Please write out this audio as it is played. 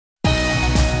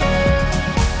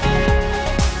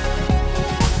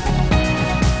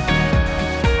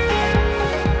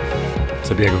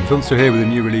So Diego from Filmstro here with a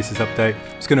new releases update.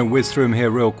 Just going to whiz through them here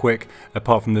real quick,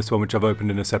 apart from this one which I've opened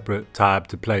in a separate tab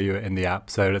to play you in the app.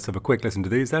 So let's have a quick listen to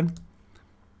these then.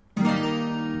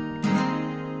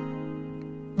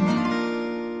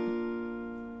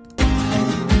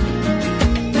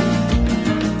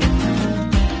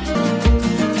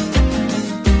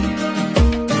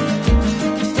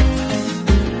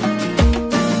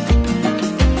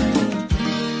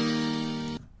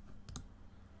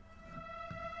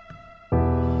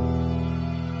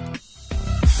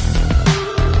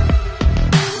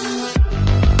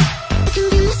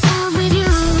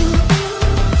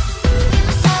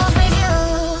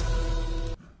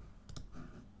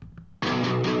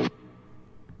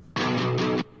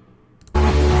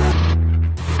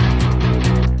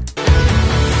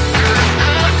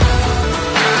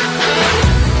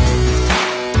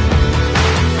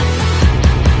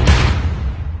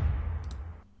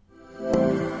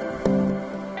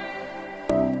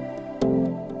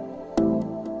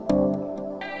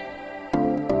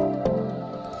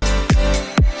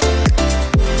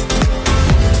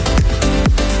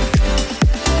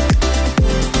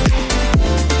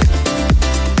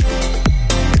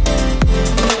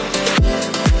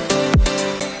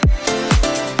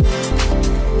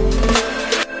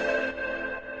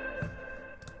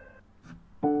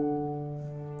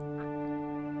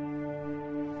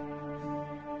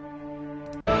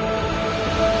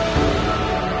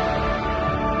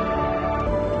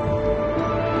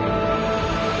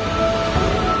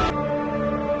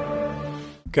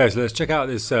 Okay, so let's check out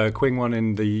this Quing one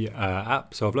in the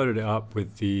app. So I've loaded it up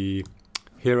with the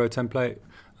hero template.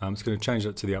 I'm just going to change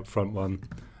that to the upfront one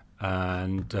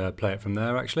and play it from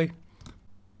there actually.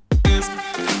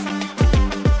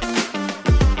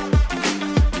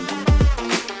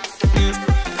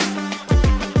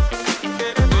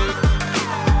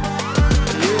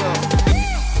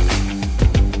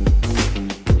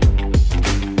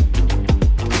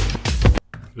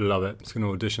 Love it. It's going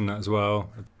to audition that as well.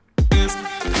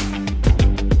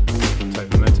 Take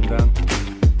the momentum down.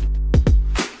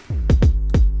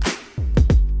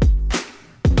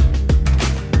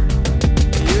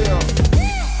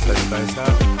 Take the bass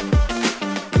out.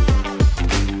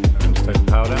 And just take the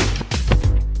power down.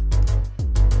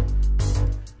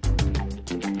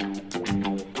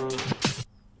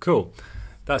 Cool.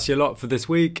 That's your lot for this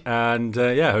week, and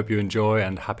yeah, I hope you enjoy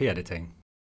and happy editing.